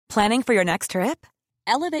Planning for your next trip?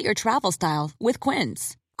 Elevate your travel style with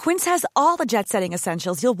Quince. Quince has all the jet-setting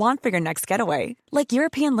essentials you'll want for your next getaway, like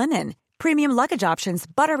European linen, premium luggage options,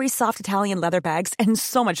 buttery soft Italian leather bags, and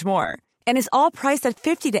so much more. And is all priced at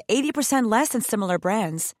 50 to 80% less than similar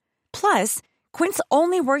brands. Plus, Quince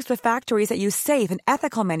only works with factories that use safe and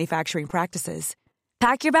ethical manufacturing practices.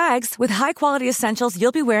 Pack your bags with high-quality essentials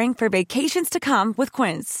you'll be wearing for vacations to come with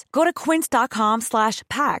Quince. Go to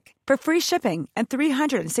quince.com/pack for free shipping and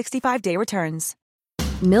 365-day returns.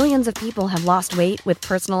 Millions of people have lost weight with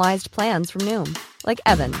personalized plans from Noom. Like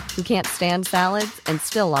Evan, who can't stand salads and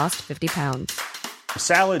still lost 50 pounds.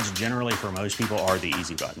 Salads generally for most people are the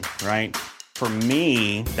easy button, right? For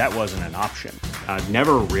me, that wasn't an option. I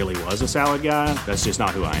never really was a salad guy. That's just not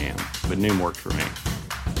who I am. But Noom worked for me.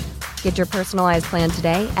 Get your personalized plan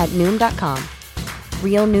today at Noom.com.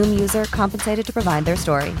 Real Noom user compensated to provide their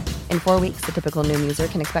story. In 4 weeks, the typical Noom user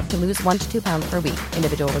can expect to lose 1 to 2 pounds per week.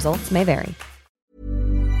 Individual results may vary.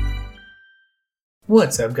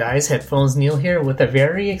 What's up, guys? Headphones Neil here with a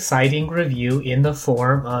very exciting review in the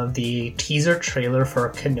form of the teaser trailer for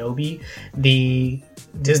Kenobi, the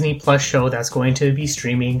Disney Plus show that's going to be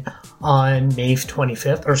streaming on May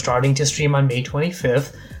 25th, or starting to stream on May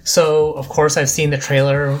 25th. So, of course, I've seen the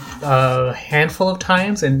trailer a handful of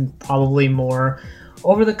times and probably more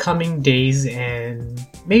over the coming days and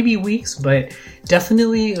maybe weeks, but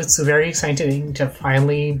definitely it's very exciting to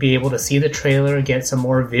finally be able to see the trailer, get some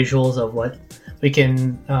more visuals of what we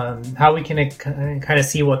can, how we can kind of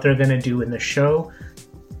see what they're going to do in the show.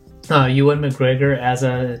 Ewan McGregor as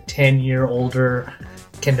a 10-year older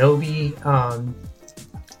Kenobi.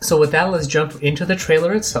 So with that, let's jump into the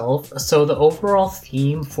trailer itself. So the overall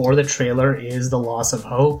theme for the trailer is the loss of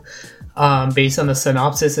hope. Based on the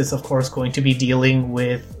synopsis, it's of course going to be dealing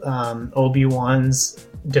with Obi-Wan's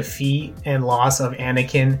defeat and loss of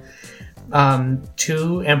Anakin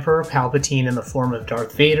to Emperor Palpatine in the form of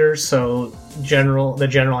Darth Vader. So the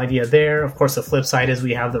general idea there. Of course, the flip side is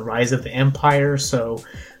we have the rise of the Empire. So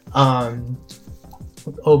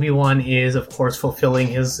Obi-Wan is, of course, fulfilling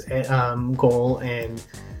his goal and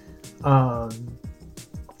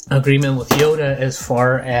agreement with Yoda as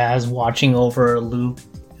far as watching over Luke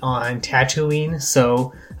on Tatooine.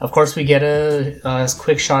 So, of course, we get a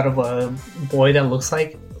quick shot of a boy that looks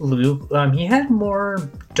like Luke. He had more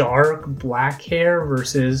dark black hair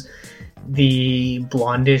versus the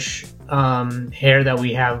blondish hair that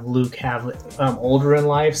we have Luke have older in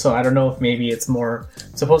life. So I don't know if maybe it's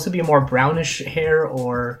supposed to be more brownish hair,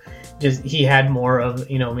 or just he had more of,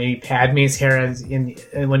 maybe Padme's hair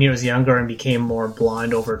when he was younger and became more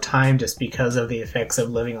blonde over time just because of the effects of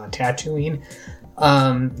living on Tatooine.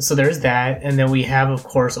 So there's that. And then we have, of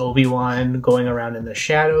course, Obi-Wan going around in the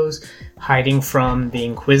shadows, hiding from the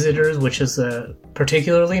Inquisitors, which is a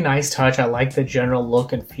particularly nice touch. I like the general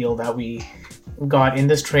look and feel that we got in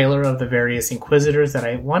this trailer of the various Inquisitors that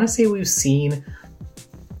I want to say we've seen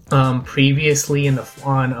previously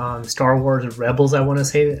on Star Wars Rebels, I want to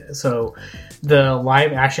say. So the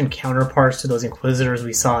live action counterparts to those Inquisitors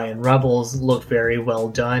we saw in Rebels looked very well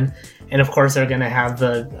done. And of course, they're going to have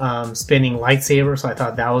the spinning lightsaber, so I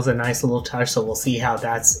thought that was a nice little touch. So we'll see how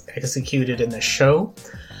that's executed in the show.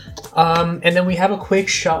 And then we have a quick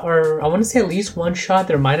shot, or I want to say at least one shot.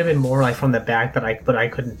 There might have been more like from the back but I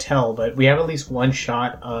couldn't tell. But we have at least one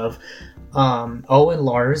shot of Owen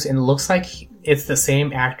Lars, and it looks like it's the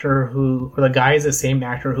same actor the guy is the same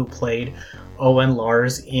actor who played Owen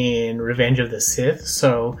Lars in Revenge of the Sith.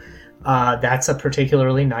 So that's a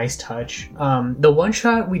particularly nice touch. The one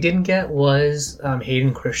shot we didn't get was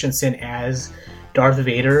Hayden Christensen as Darth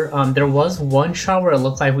Vader. There was one shot where it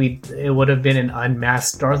looked like it would have been an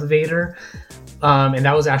unmasked Darth Vader. And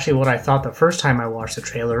that was actually what I thought the first time I watched the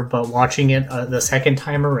trailer, but watching it the second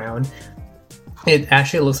time around, it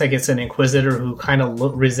actually looks like it's an Inquisitor who kind of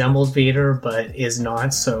resembles Vader, but is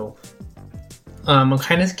not. So I'm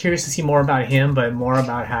kind of curious to see more about him, but more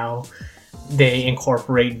about how they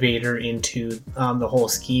incorporate Vader into the whole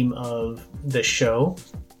scheme of the show.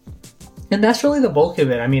 And that's really the bulk of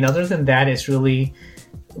it. I mean, other than that, it's really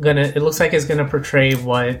it looks like it's gonna portray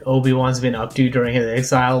what Obi-Wan's been up to during his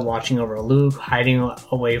exile, watching over Luke, hiding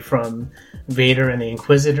away from Vader and the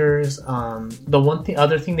Inquisitors. The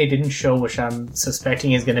other thing they didn't show, which I'm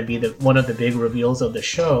suspecting is gonna be one of the big reveals of the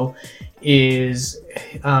show, is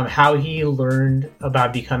how he learned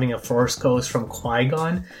about becoming a Force Ghost from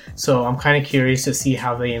Qui-Gon. So I'm kind of curious to see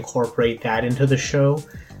how they incorporate that into the show.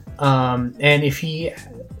 And if he,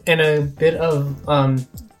 in a bit of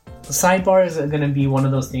sidebar is going to be one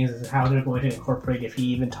of those things, is how they're going to incorporate, if he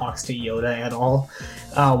even talks to Yoda at all,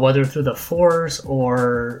 whether through the Force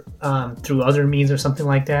or through other means or something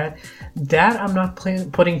like that. That I'm not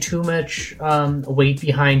putting too much weight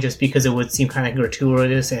behind, just because it would seem kind of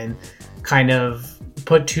gratuitous and kind of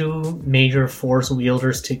put two major Force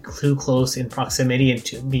wielders too close in proximity and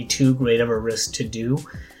to be too great of a risk to do.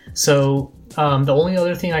 So the only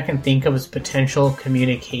other thing I can think of is potential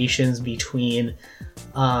communications between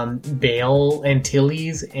Bail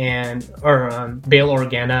Antilles or Bail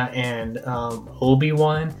Organa and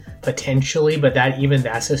Obi-Wan potentially, but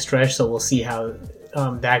that's a stretch. So we'll see how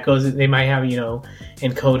that goes. They might have,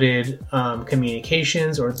 encoded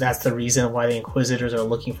communications, or that's the reason why the Inquisitors are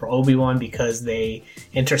looking for Obi-Wan, because they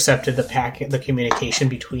intercepted the communication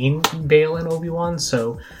between Bail and Obi-Wan.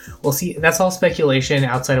 So we'll see. That's all speculation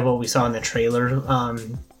outside of what we saw in the trailer.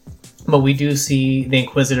 But we do see the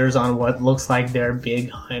Inquisitors on what looks like their big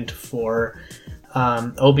hunt for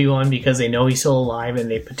Obi-Wan, because they know he's still alive and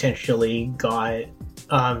they potentially got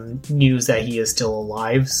news that he is still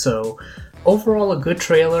alive. So overall, a good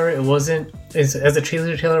trailer. It wasn't, as a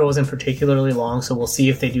trailer, it wasn't particularly long, so we'll see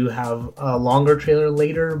if they do have a longer trailer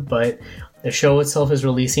later, but the show itself is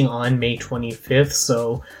releasing on May 25th,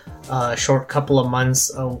 so a short couple of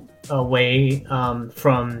months away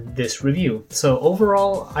from this review. So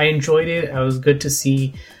overall, I enjoyed it. It was good to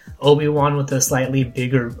see Obi-Wan with a slightly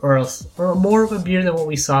bigger or more of a beard than what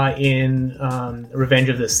we saw in Revenge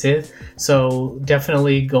of the Sith. So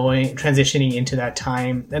definitely transitioning into that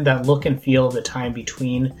time and that look and feel of the time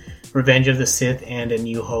between Revenge of the Sith and A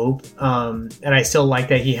New Hope. And I still like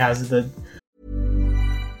that he has the...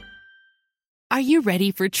 Are you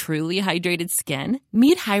ready for truly hydrated skin?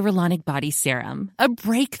 Meet Hyaluronic Body Serum, a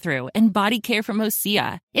breakthrough in body care from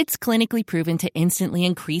Osea. It's clinically proven to instantly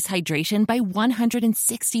increase hydration by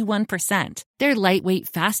 161%. Their lightweight,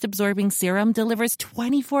 fast-absorbing serum delivers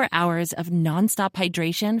 24 hours of nonstop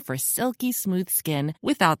hydration for silky smooth skin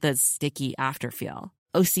without the sticky afterfeel.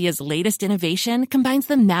 Osea's latest innovation combines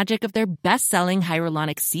the magic of their best-selling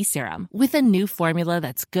Hyaluronic Sea Serum with a new formula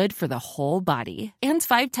that's good for the whole body and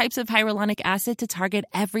 5 types of hyaluronic acid to target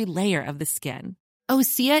every layer of the skin.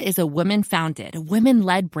 Osea is a women-founded,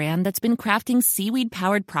 women-led brand that's been crafting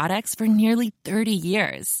seaweed-powered products for nearly 30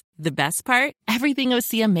 years. The best part? Everything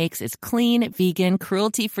Osea makes is clean, vegan,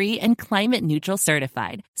 cruelty-free, and climate-neutral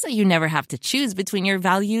certified, so you never have to choose between your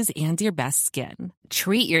values and your best skin.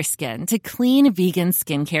 Treat your skin to clean, vegan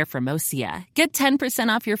skincare from Osea. Get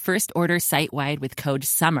 10% off your first order site-wide with code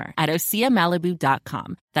SUMMER at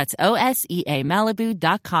OseaMalibu.com. That's OSEA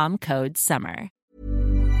Malibu.com, code SUMMER.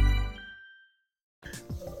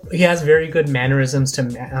 He has very good mannerisms to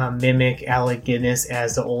mimic Alec Guinness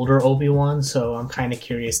as the older Obi-Wan, so I'm kind of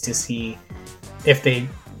curious to see if they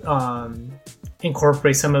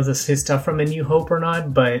incorporate some of his stuff from A New Hope or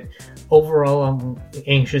not, but overall I'm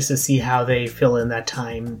anxious to see how they fill in that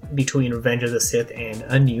time between Revenge of the Sith and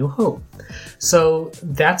A New Hope. So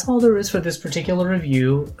that's all there is for this particular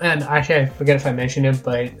review, and actually I forget if I mentioned it,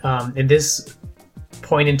 but in this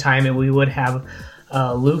point in time we would have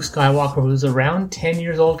Luke Skywalker, who's around 10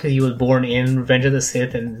 years old because he was born in Revenge of the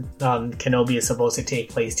Sith, and Kenobi is supposed to take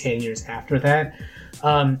place 10 years after that.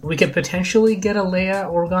 We could potentially get a Leia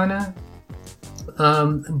Organa,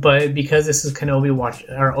 but because this is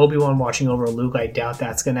Obi-Wan watching over Luke, I doubt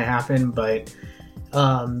that's going to happen, but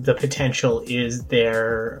the potential is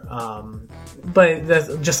there. But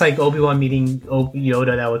that's just like Obi-Wan meeting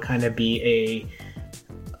Yoda, that would kind of be a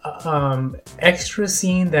extra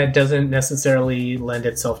scene that doesn't necessarily lend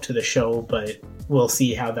itself to the show, but we'll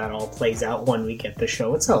see how that all plays out when we get the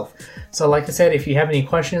show itself. So like I said, if you have any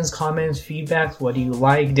questions, comments, feedbacks, what do you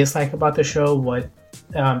like, dislike about the show, what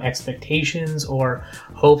expectations or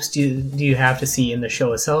hopes do you have to see in the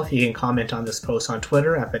show itself, you can comment on this post on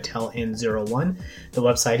Twitter at PatelN01. The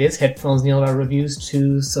website is headphonesneil.reviews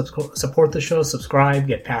to support the show, subscribe,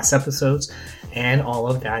 get past episodes, and all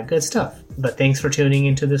of that good stuff. But thanks for tuning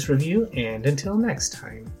into this review, and until next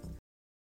time.